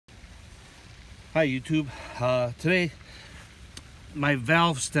Hi YouTube. Today my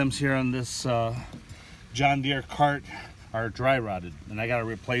valve stems here on this John Deere cart are dry rotted and I got to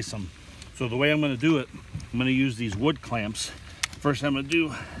replace them. So the way I'm going to do it, I'm going to use these wood clamps. First thing I'm going to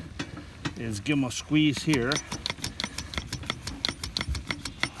do is give them a squeeze here.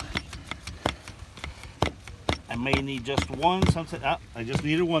 I may need just one, something. I just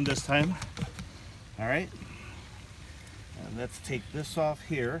needed one this time. All right, and let's take this off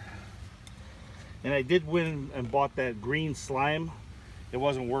here. And I did win and bought that green slime. It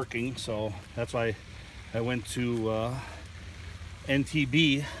wasn't working, so that's why I went to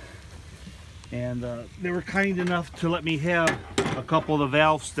NTB, and they were kind enough to let me have a couple of the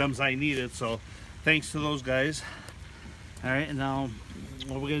valve stems I needed, so thanks to those guys. All right, and now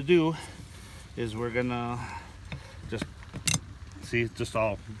what we're gonna do is we're gonna just see, it's just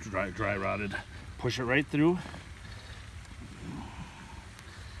all dry rotted. Push it right through.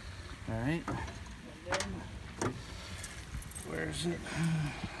 All right. Where is it?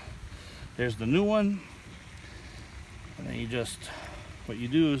 There's the new one. And then you just, what you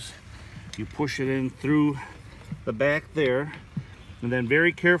do is you push it in through the back there, and then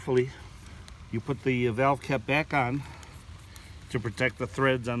very carefully you put the valve cap back on to protect the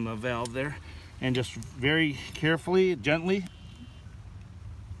threads on the valve there, and just very carefully, gently,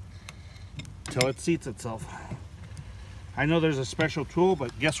 till it seats itself. I know there's a special tool,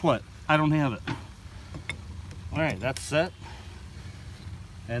 but guess what? I don't have it. All right, that's set.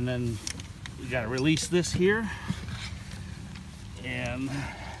 And then you got to release this here. And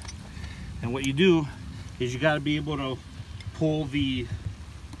what you do is you got to be able to pull the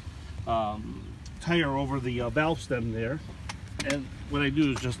tire over the valve stem there. And what I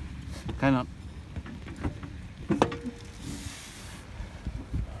do is just kind of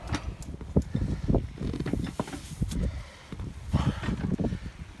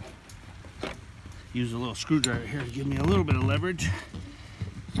use a little screwdriver here to give me a little bit of leverage,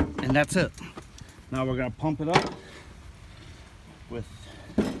 and that's it. Now we're going to pump it up with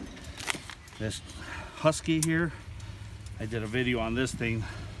this Husky here. I did a video on this thing.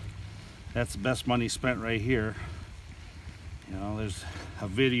 That's the best money spent right here. You know, there's a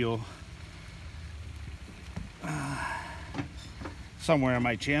video somewhere on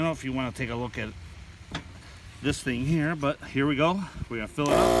my channel if you want to take a look at this thing here, but here we go. We're going to fill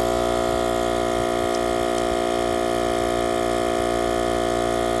it up.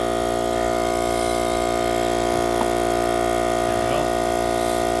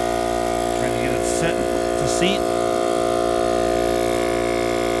 Set to seat.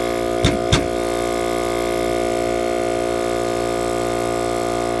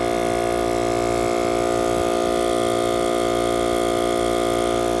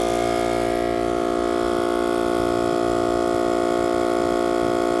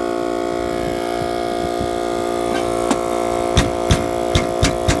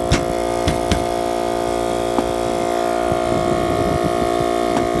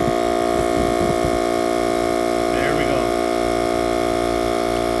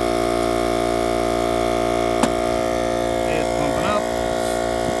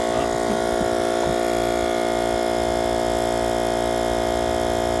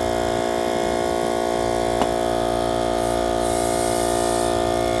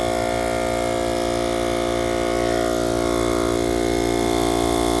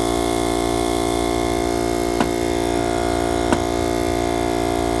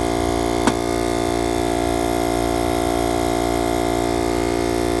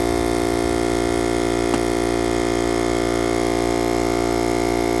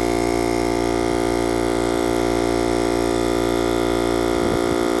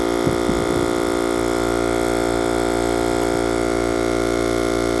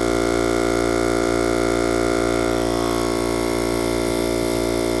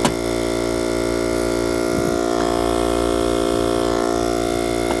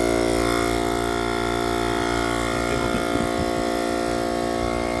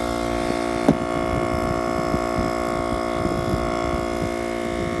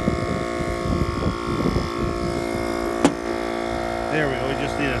 There we go, we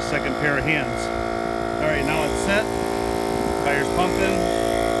just need a second pair of hands. All right, now it's set. Tire's pumping.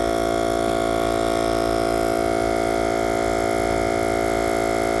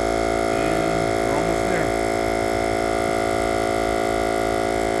 And we're almost there.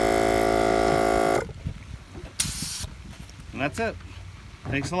 And that's it.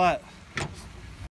 Thanks a lot.